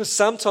 Because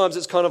sometimes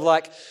it's kind of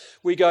like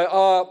we go,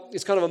 oh,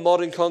 it's kind of a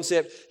modern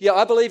concept. Yeah,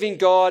 I believe in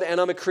God and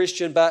I'm a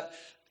Christian, but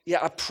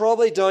yeah, I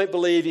probably don't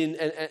believe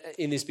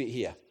in this bit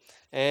here.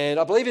 And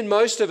I believe in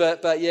most of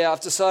it, but yeah,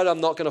 I've decided I'm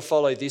not going to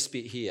follow this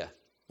bit here,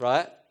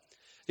 right?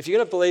 If you're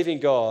going to believe in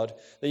God,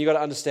 then you've got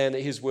to understand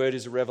that His word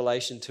is a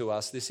revelation to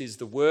us. This is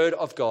the word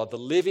of God, the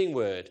living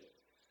word.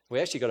 We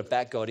actually got to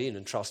back God in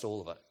and trust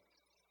all of it,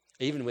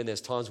 even when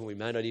there's times when we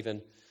may not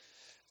even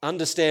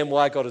understand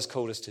why God has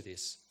called us to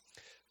this.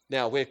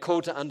 Now, we're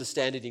called to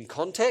understand it in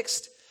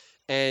context,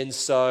 and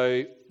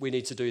so we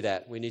need to do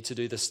that. We need to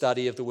do the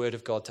study of the Word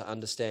of God to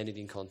understand it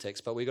in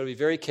context. But we've got to be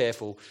very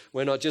careful.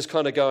 We're not just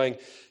kind of going,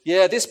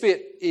 yeah, this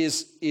bit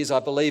is I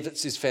believe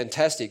this is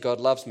fantastic. God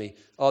loves me.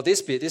 Oh,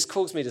 this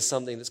calls me to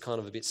something that's kind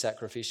of a bit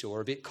sacrificial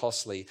or a bit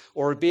costly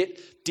or a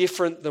bit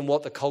different than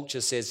what the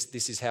culture says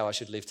this is how I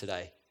should live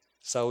today.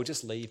 So we'll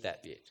just leave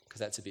that bit because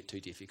that's a bit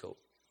too difficult.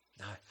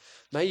 No.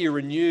 May you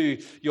renew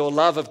your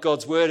love of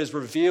God's word as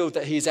revealed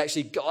that He is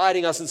actually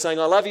guiding us and saying,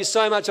 I love you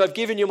so much, I've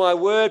given you my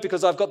word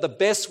because I've got the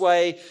best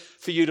way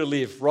for you to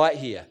live right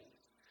here.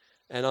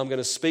 And I'm going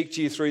to speak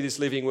to you through this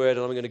living word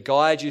and I'm going to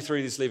guide you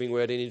through this living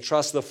word and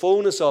entrust the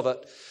fullness of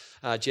it,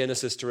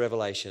 Genesis to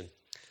Revelation.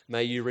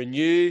 May you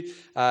renew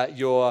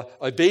your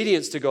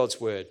obedience to God's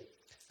word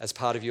as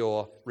part of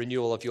your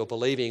renewal of your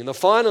believing. And the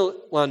final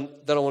one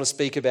that I want to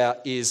speak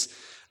about is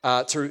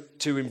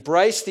to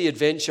embrace the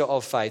adventure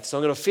of faith. So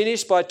I'm going to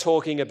finish by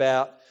talking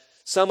about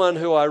someone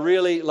who I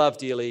really love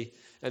dearly,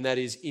 and that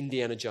is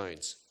Indiana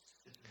Jones.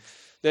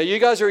 Now, you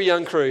guys are a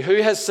young crew.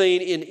 Who has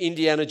seen an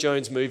Indiana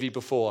Jones movie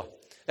before?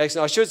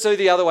 Actually, I should say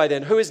the other way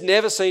then. Who has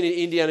never seen an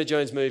Indiana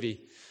Jones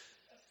movie?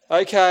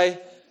 Okay.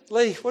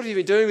 Lee, what have you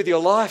been doing with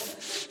your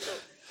life?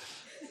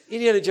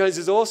 Indiana Jones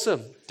is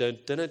awesome. Dun,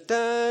 dun, dun,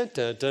 dun,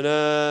 dun, dun,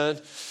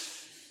 dun.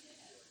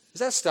 Is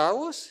that Star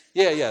Wars?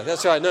 Yeah,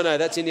 that's right. No,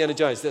 that's Indiana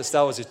Jones. That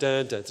Star Wars is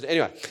dun, dun, dun.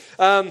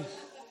 Anyway,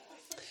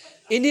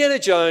 Indiana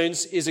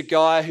Jones is a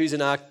guy who's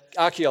an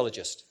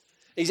archaeologist.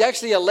 He's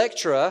actually a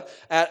lecturer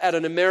at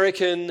an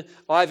American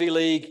Ivy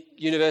League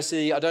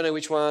university. I don't know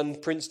which one,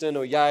 Princeton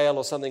or Yale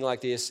or something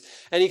like this.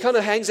 And he kind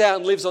of hangs out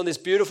and lives on this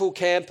beautiful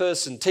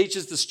campus and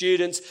teaches the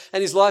students,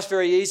 and his life's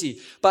very easy.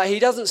 But he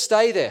doesn't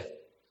stay there.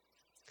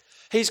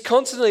 He's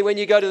constantly, when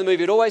you go to the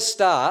movie, it always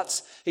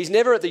starts, he's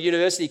never at the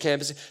university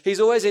campus. He's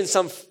always in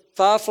some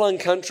far-flung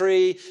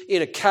country,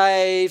 in a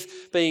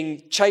cave,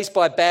 being chased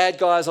by bad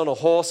guys on a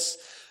horse,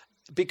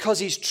 because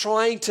he's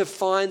trying to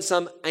find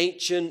some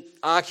ancient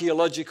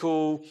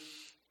archaeological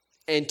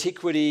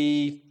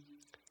antiquity,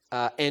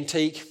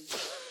 antique,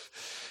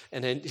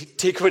 an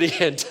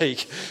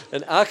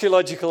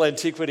archaeological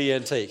antiquity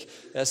antique.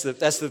 That's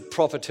the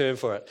proper term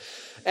for it.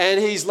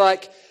 And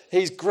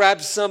he's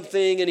grabbed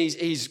something and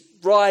he's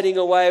riding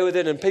away with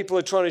it, and people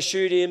are trying to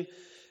shoot him.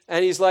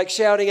 And he's like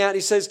shouting out, and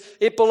he says,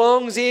 "It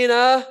belongs in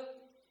a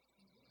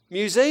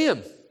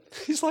museum."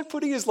 He's like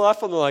putting his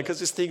life on the line because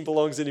this thing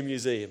belongs in a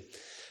museum.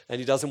 And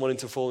he doesn't want it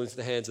to fall into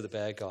the hands of the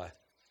bad guy.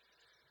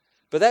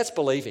 But that's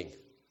believing.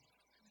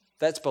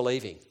 That's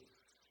believing.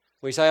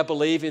 We say, I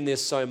believe in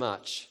this so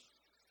much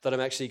that I'm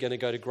actually going to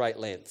go to great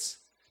lengths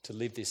to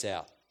live this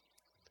out.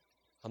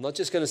 I'm not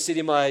just going to sit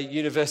in my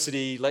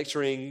university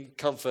lecturing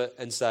comfort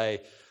and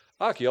say,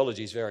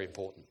 archaeology is very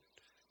important.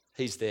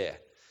 He's there.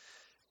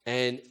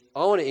 And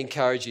I want to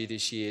encourage you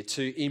this year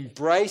to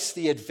embrace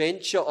the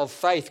adventure of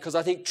faith, because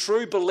I think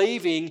true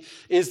believing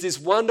is this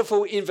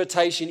wonderful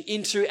invitation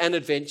into an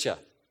adventure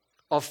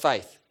of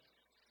faith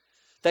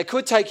that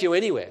could take you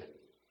anywhere.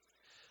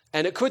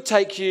 And it could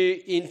take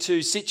you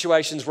into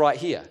situations right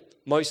here,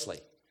 mostly.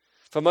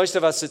 For most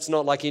of us, it's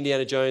not like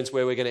Indiana Jones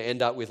where we're going to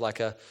end up with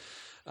like a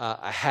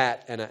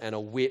hat and a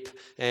whip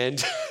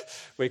and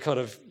we're kind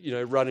of,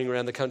 running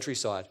around the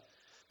countryside.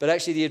 But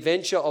actually the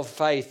adventure of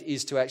faith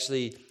is to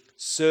actually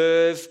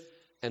serve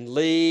and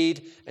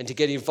lead and to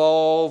get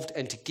involved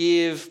and to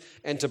give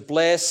and to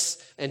bless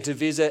and to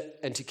visit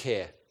and to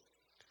care.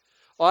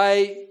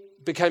 I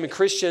became a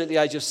Christian at the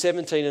age of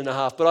 17 and a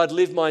half, but I'd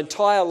lived my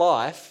entire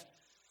life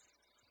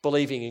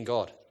believing in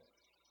God.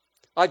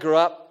 I grew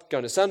up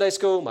going to Sunday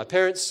school. My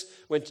parents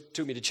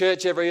took me to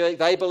church every week.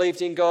 They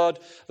believed in God.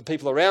 The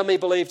people around me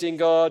believed in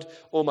God.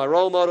 All my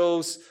role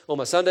models, all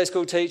my Sunday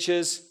school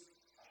teachers.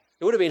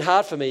 It would have been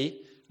hard for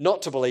me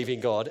not to believe in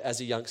God as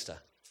a youngster.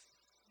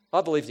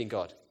 I believed in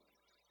God.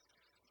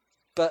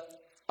 But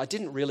I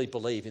didn't really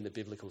believe in the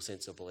biblical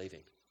sense of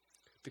believing,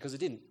 because it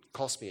didn't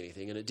cost me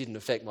anything and it didn't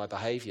affect my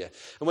behaviour.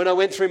 And when I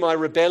went through my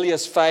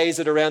rebellious phase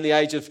at around the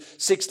age of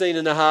 16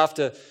 and a half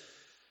to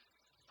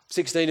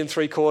 16 and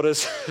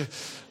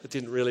 3/4, I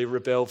didn't really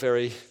rebel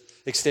very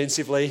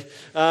extensively.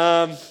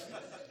 Maybe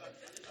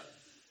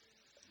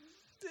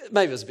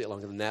it was a bit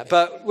longer than that.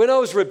 But when I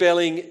was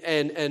rebelling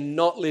and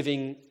not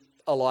living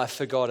a life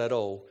for God at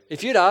all,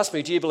 if you'd asked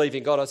me, do you believe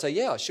in God? I'd say,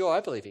 yeah, sure,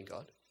 I believe in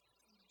God.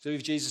 So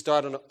if Jesus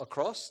died on a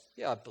cross?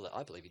 Yeah,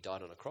 I believe he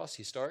died on a cross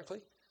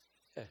historically.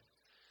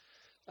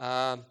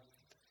 Yeah.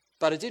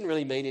 But it didn't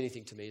really mean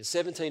anything to me. At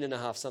 17 and a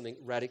half, something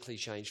radically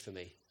changed for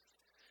me,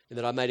 in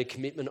that I made a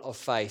commitment of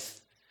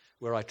faith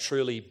where I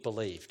truly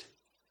believed.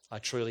 I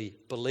truly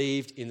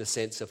believed in the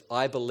sense of,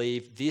 I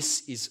believe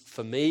this is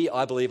for me.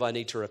 I believe I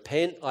need to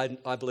repent.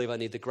 I believe I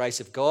need the grace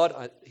of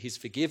God, his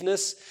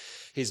forgiveness,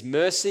 his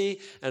mercy,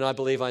 and I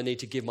believe I need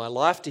to give my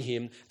life to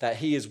him, that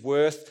he is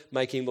worth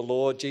making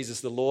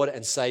Jesus the Lord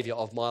and Saviour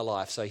of my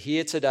life. So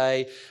here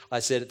today, I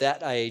said at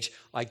that age,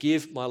 I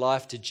give my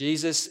life to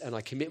Jesus and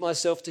I commit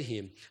myself to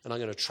him, and I'm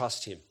going to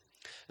trust him,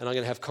 and I'm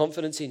going to have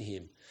confidence in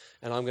him,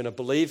 and I'm going to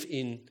believe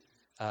in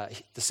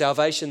the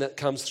salvation that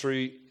comes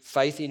through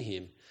faith in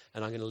him,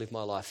 and I'm going to live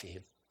my life for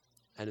him.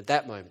 And at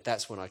that moment,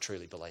 that's when I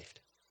truly believed.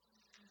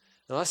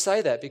 And I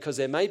say that because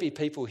there may be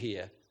people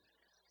here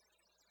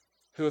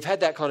who have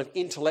had that kind of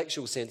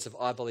intellectual sense of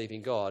I believe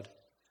in God,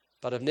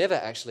 but have never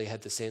actually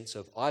had the sense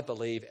of I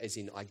believe as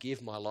in I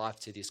give my life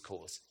to this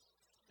cause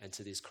and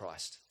to this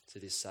Christ, to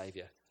this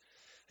Saviour.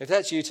 If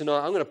that's you tonight,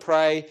 I'm going to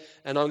pray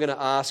and I'm going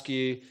to ask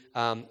you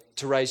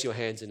to raise your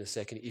hands in a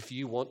second if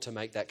you want to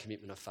make that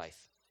commitment of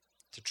faith,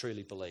 to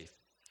truly believe.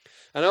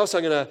 And also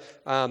I'm going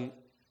to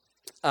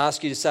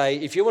ask you to say,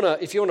 if you want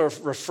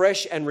to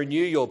refresh and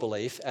renew your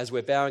belief as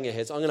we're bowing our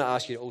heads, I'm going to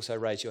ask you to also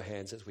raise your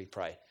hands as we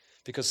pray.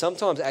 Because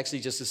sometimes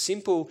actually just a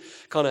simple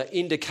kind of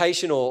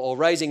indication or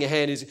raising a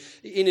hand is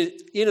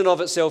in and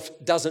of itself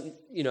doesn't,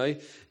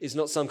 is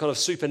not some kind of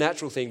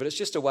supernatural thing, but it's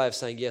just a way of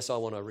saying, yes, I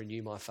want to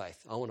renew my faith.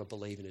 I want to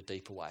believe in a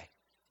deeper way.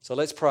 So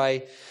let's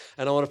pray,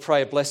 and I want to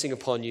pray a blessing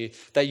upon you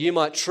that you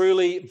might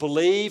truly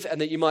believe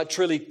and that you might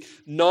truly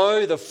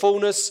know the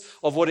fullness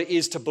of what it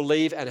is to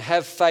believe and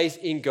have faith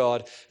in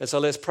God. And so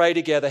let's pray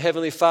together.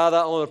 Heavenly Father,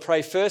 I want to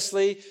pray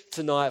firstly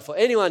tonight for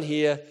anyone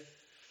here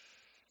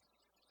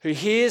who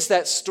hears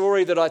that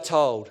story that I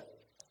told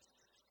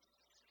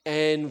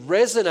and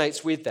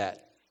resonates with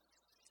that,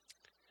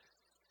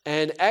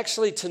 and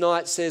actually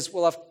tonight says,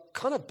 well, I've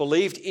kind of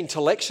believed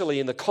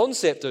intellectually in the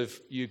concept of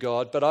you,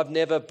 God, but I've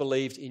never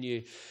believed in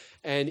you.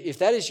 And if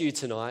that is you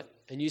tonight,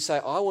 and you say,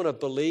 I want to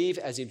believe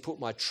as in put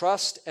my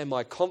trust and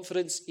my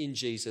confidence in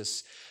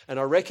Jesus, and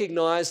I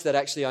recognize that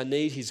actually I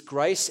need his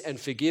grace and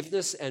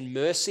forgiveness and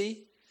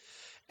mercy,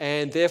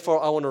 and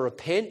therefore I want to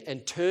repent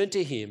and turn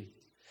to him,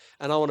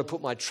 and I want to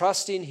put my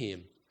trust in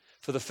him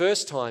for the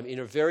first time in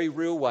a very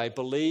real way,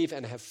 believe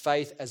and have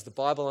faith as the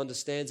Bible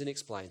understands and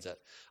explains it.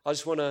 I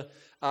just want to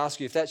ask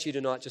you, if that's you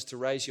tonight, just to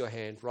raise your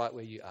hand right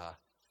where you are.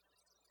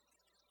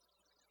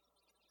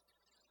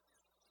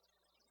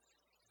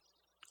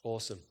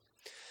 Awesome.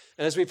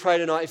 And as we pray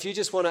tonight, if you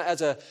just want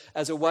to,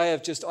 as a way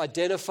of just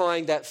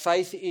identifying that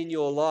faith in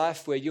your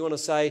life, where you want to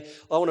say,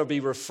 I want to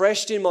be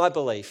refreshed in my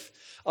belief.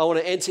 I want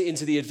to enter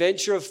into the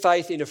adventure of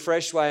faith in a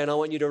fresh way, and I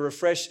want you to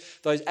refresh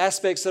those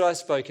aspects that I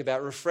spoke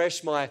about,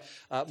 refresh my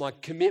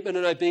commitment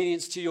and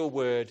obedience to your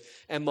word,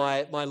 and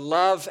my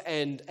love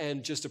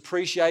and just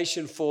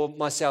appreciation for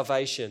my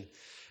salvation,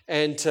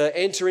 and to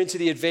enter into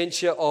the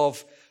adventure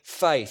of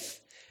faith,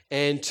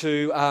 and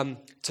to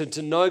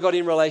know God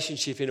in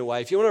relationship in a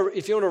way. If you want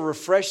to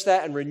refresh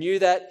that and renew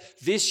that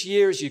this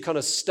year as you kind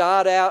of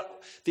start out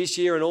this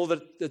year and all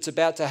that's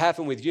about to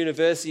happen with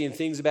university and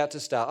things about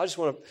to start, I just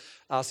want to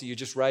ask that you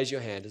just raise your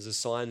hand as a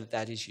sign that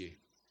that is you.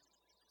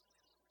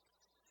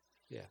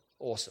 Yeah,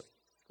 awesome.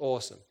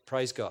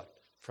 Praise God.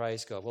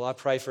 Praise God. Well, I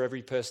pray for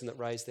every person that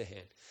raised their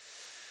hand,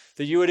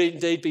 that you would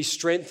indeed be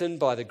strengthened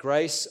by the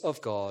grace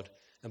of God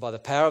and by the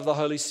power of the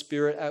Holy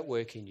Spirit at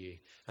work in you,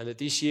 and that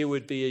this year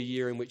would be a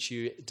year in which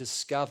you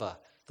discover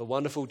the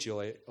wonderful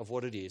joy of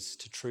what it is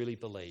to truly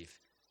believe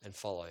and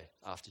follow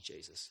after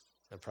Jesus.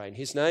 I pray in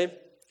his name.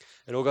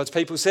 And all God's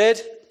people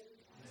said,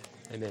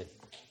 Amen.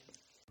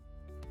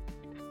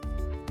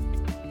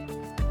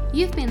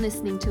 You've been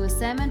listening to a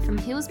sermon from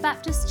Hills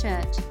Baptist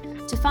Church.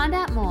 To find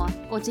out more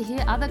or to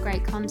hear other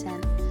great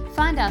content,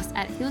 find us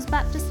at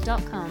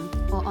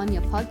hillsbaptist.com or on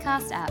your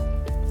podcast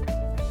app.